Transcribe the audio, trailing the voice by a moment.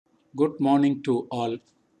Good morning to all.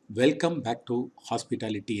 Welcome back to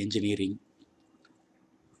Hospitality Engineering.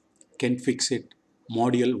 Can Fix It,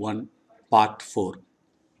 Module-1, Part-4.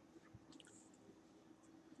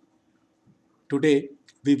 Today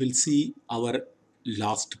we will see our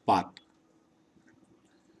last part.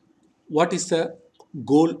 What is the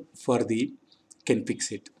goal for the Can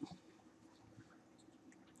Fix It?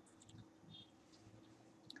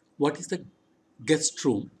 What is the guest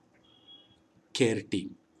room care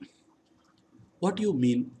team? What do you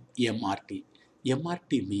mean MRT?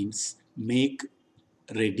 MRT means make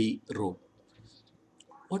ready room.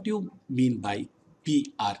 What do you mean by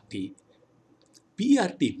PRT?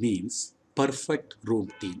 PRT means perfect room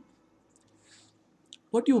team.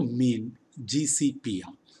 What do you mean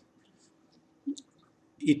GCPM?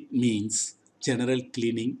 It means General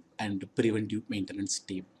Cleaning and Preventive Maintenance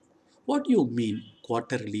Team. What do you mean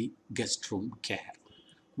quarterly guest room care?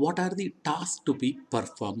 What are the tasks to be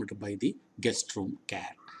performed by the guest room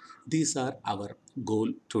care? These are our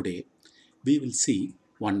goal today. We will see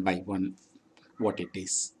one by one what it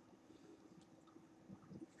is.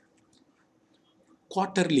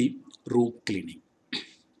 Quarterly room cleaning.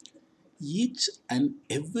 Each and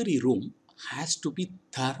every room has to be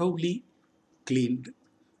thoroughly cleaned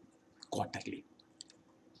quarterly.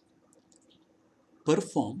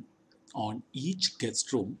 Perform on each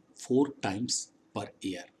guest room 4 times per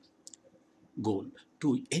year. Goal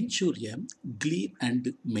to ensure a clean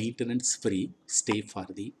and maintenance free stay for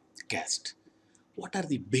the guest. What are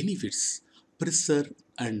the benefits? Preserve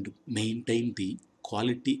and maintain the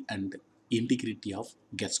quality and integrity of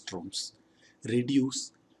guest rooms.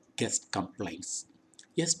 Reduce guest complaints.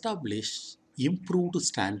 Establish improved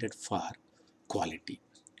standard for quality.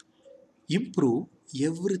 Improve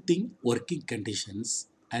everything working conditions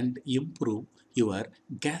and improve your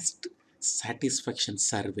guest satisfaction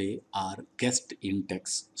survey or guest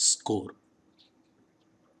index score.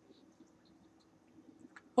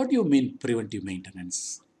 What do you mean preventive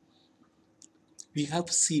maintenance? We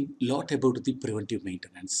have seen a lot about the preventive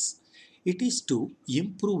maintenance. It is to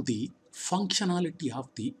improve the functionality of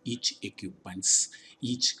the each equipments,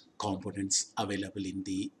 each components available in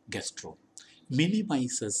the guest room,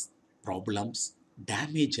 minimizes problems,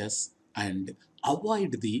 damages, and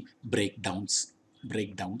avoid the breakdowns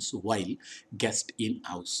while guest in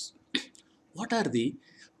house. What are the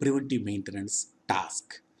preventive maintenance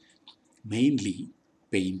tasks? Mainly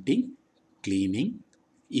painting, cleaning,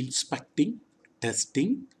 inspecting,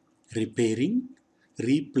 testing, repairing,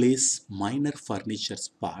 replace minor furniture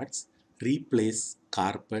parts, replace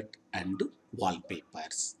carpet and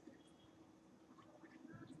wallpapers.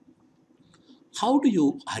 How do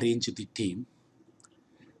you arrange the team?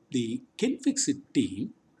 The Can Fix It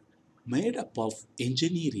team made up of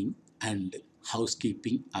engineering and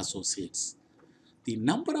housekeeping associates. The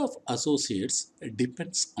number of associates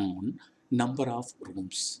depends on number of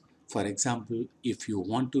rooms. For example, if you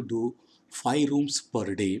want to do 5 rooms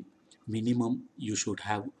per day, minimum you should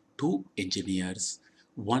have 2 engineers,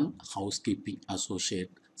 1 housekeeping associate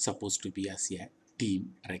supposed to be as a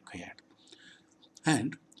team required.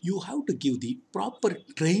 And you have to give the proper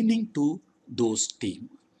training to those team.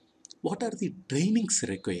 What are the trainings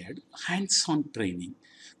required? Hands-on training.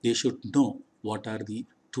 They should know what are the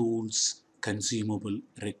tools, consumable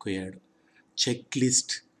required,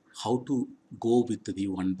 checklist, how to go with the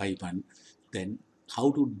one by one, then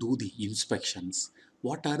how to do the inspections,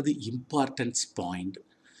 what are the importance point,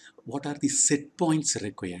 what are the set points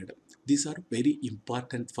required. These are very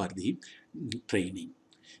important for the training.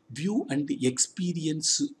 View and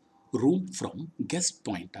experience room from guest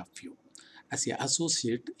point of view. As an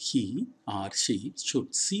associate, he or she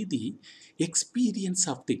should see the experience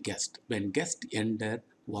of the guest. When guests enter,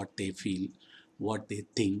 what they feel, what they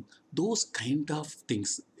think, those kind of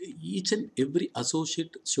things. Each and every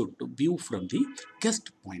associate should view from the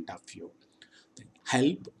guest point of view.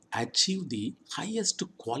 Help achieve the highest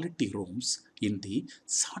quality rooms in the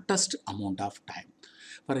shortest amount of time.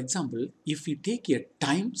 For example, if we take a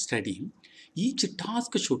time study, each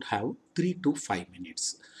task should have 3 to 5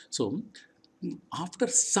 minutes. So after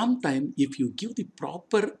some time, if you give the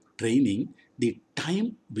proper training, the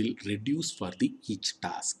time will reduce for the each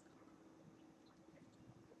task.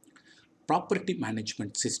 Property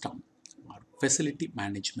management system or facility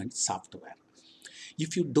management software.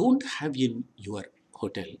 If you don't have in your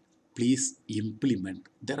hotel, please implement.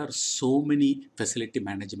 There are so many facility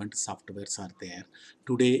management softwares are there.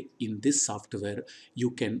 Today in this software,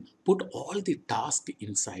 you can put all the tasks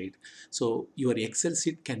inside. So your Excel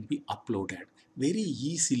sheet can be uploaded very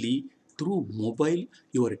easily. through mobile,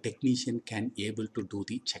 your technician can able to do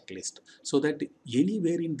the checklist, so that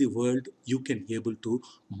anywhere in the world you can able to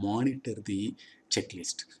monitor the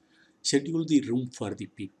checklist. Schedule the room for the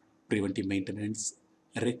preventive maintenance,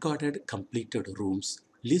 recorded completed rooms,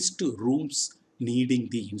 list rooms needing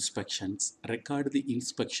the inspections, record the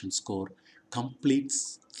inspection score, complete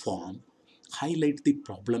form, highlight the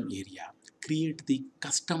problem area, create the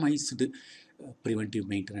customized preventive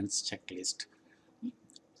maintenance checklist.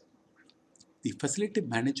 The facility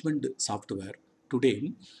management software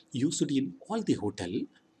today used in all the hotel,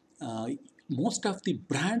 uh, most of the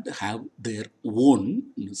brand have their own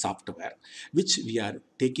software, which we are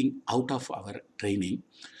taking out of our training.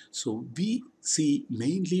 So we see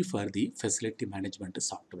mainly for the facility management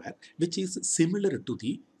software, which is similar to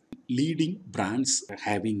the leading brands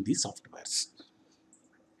having the softwares.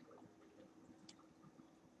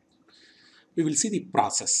 We will see the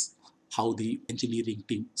process, how the engineering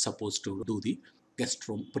team supposed to do the guest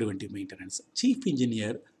room preventive maintenance. Chief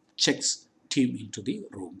engineer checks team into the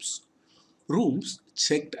rooms. Rooms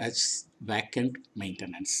checked as vacant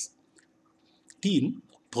maintenance. Team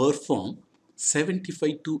perform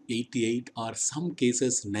 75 to 88 or some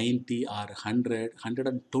cases 90 or 100,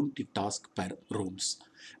 120 tasks per rooms.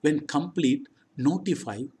 When complete,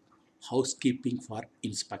 notify housekeeping for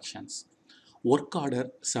inspections. Work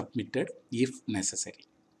order submitted if necessary.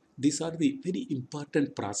 These are the very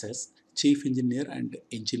important process chief engineer and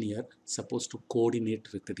engineer supposed to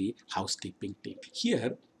coordinate with the housekeeping team.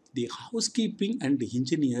 Here, the housekeeping and the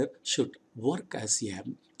engineer should work as a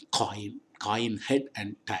coin head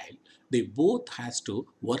and tail. They both has to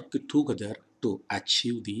work together to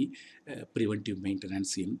achieve the preventive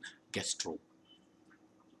maintenance in guest room.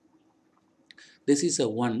 This is a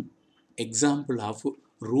one example of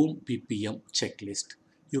room PPM checklist.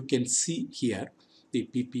 You can see here the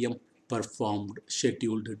PPM performed,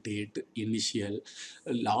 scheduled date, initial,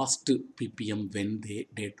 last PPM when they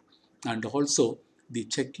did, and also the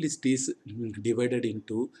checklist is divided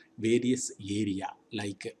into various area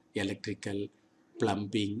like electrical,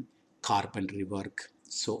 plumbing, carpentry work,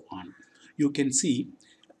 so on. You can see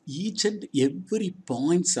each and every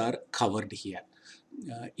points are covered here.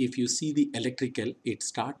 If you see the electrical, it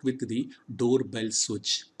start with the doorbell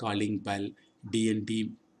switch, calling bell,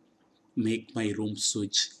 D&D, make my room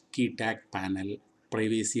switch, key tag panel,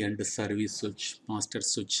 privacy and service switch, master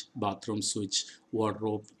switch, bathroom switch,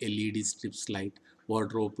 wardrobe, LED strips light,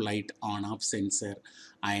 wardrobe light on off sensor,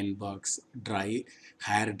 iron box,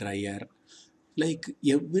 hair dryer, like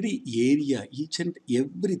every area, each and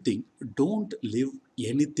everything, don't leave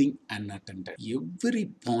anything unattended. Every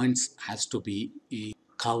points has to be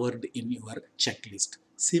covered in your checklist.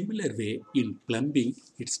 Similar way in plumbing,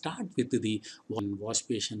 it starts with the wash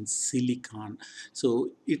basin silicon,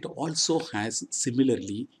 so it also has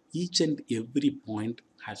similarly each and every point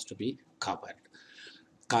has to be covered.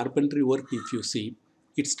 Carpentry work, if you see,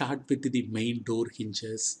 it starts with the main door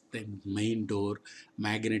hinges, then main door,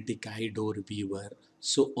 magnetic eye door viewer,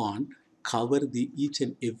 so on. Cover the each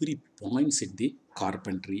and every points in the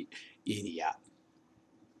carpentry area.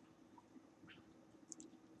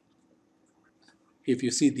 If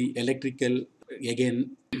you see the electrical,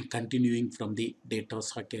 again continuing from the data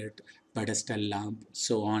socket, pedestal lamp,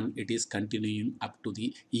 so on, it is continuing up to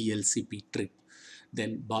the ELCP trip.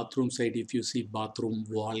 Then bathroom side, if you see bathroom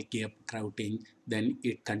wall gap grouting, then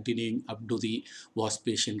it continuing up to the wash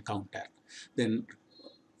basin counter. Then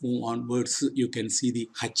move onwards, you can see the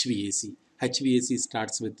HVAC. HVAC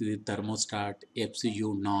starts with the thermostat,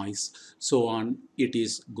 FCU noise, so on. It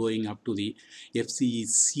is going up to the FCE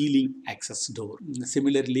ceiling access door.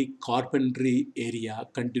 Similarly, carpentry area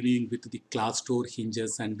continuing with the glass door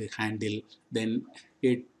hinges and the handle. Then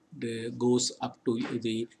it goes up to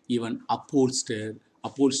the even upholstered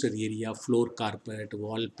area, floor carpet,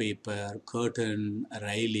 wallpaper, curtain,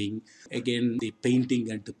 railing. Again, the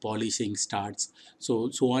painting and the polishing starts. So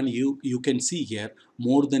on. You can see here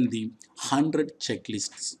more than the 100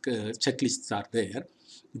 checklists are there,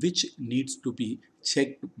 which needs to be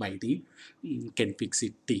checked by the Can Fix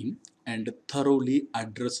It team and thoroughly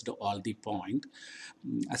addressed all the point.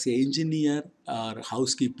 As an engineer or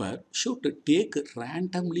housekeeper should take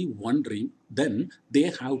randomly one ring, then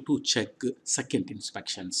they have to check second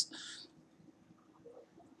inspections.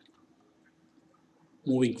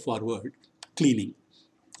 Moving forward, cleaning.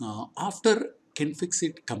 After Can Fix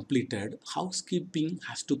It completed, housekeeping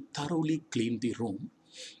has to thoroughly clean the room.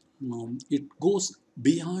 It goes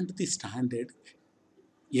beyond the standard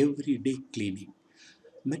everyday cleaning.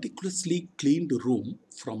 Meticulously cleaned room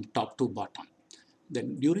from top to bottom.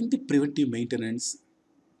 Then during the preventive maintenance,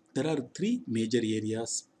 there are three major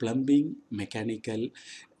areas: plumbing, mechanical,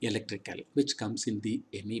 electrical, which comes in the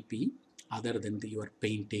MEP, other than your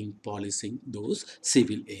painting, polishing, those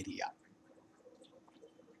civil area.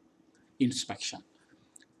 Inspection.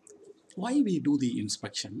 Why we do the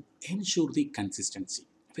inspection? Ensure the consistency.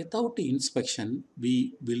 Without the inspection,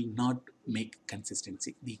 we will not make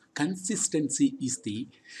consistency. The consistency is the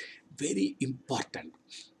very important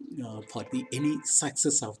for the any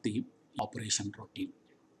success of the operation routine.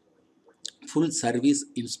 Full service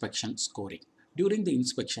inspection scoring. During the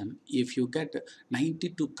inspection, if you get 90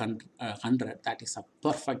 to 100, that is a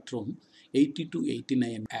perfect room. 80 to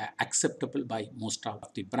 89 acceptable by most of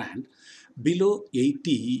the brand. Below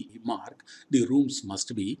 80 mark, the rooms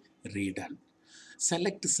must be redone.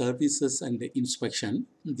 Select services and inspection,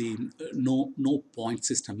 the no point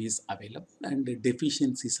system is available and the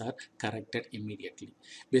deficiencies are corrected immediately.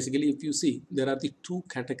 Basically, if you see, there are the two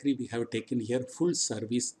category we have taken here: full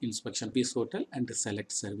service inspection service hotel and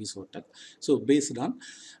select service hotel. So based on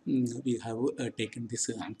we have taken this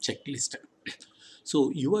checklist.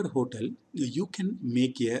 So your hotel, you can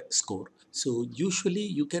make a score. So usually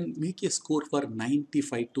you can make a score for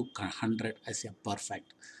 95 to 100 as a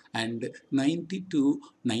perfect, and 90 to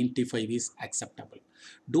 95 is acceptable.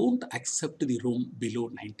 Don't accept the room below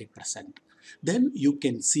 90%. Then you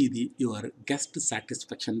can see your guest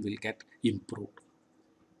satisfaction will get improved.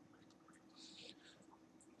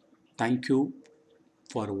 Thank you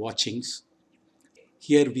for watching.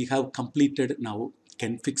 Here we have completed now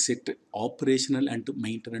can fix it operational and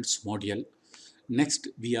maintenance module. Next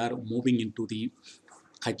we are moving into the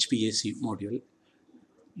HVAC module.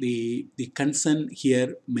 The concern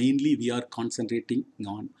here mainly we are concentrating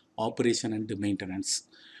on operation and maintenance.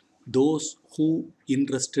 Those who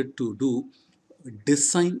interested to do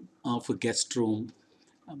design of a guest room,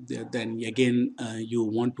 then again you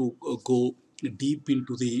want to go deep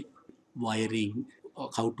into the wiring,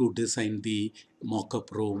 how to design the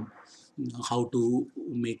mock-up room, how to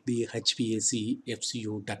make the HVAC,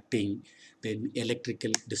 FCU ducting, then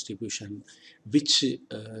electrical distribution, which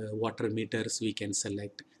water meters we can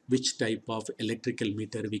select, which type of electrical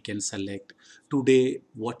meter we can select. Today,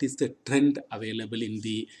 what is the trend available in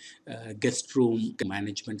the guest room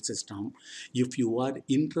management system? If you are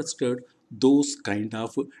interested those kind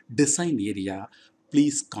of design area,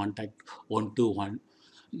 please contact 121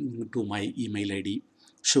 to my email ID.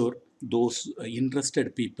 Sure, those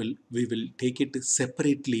interested people, we will take it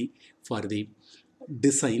separately for the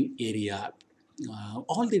design area.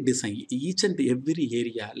 All the design, each and every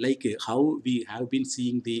area, like how we have been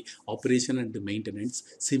seeing the operation and the maintenance,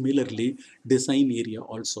 similarly design area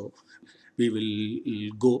also we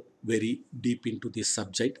will go very deep into this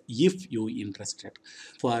subject if you interested.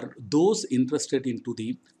 For those interested into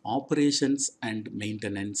the operations and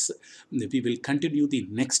maintenance, we will continue the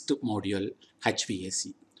next module,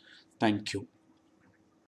 HVAC. Thank you.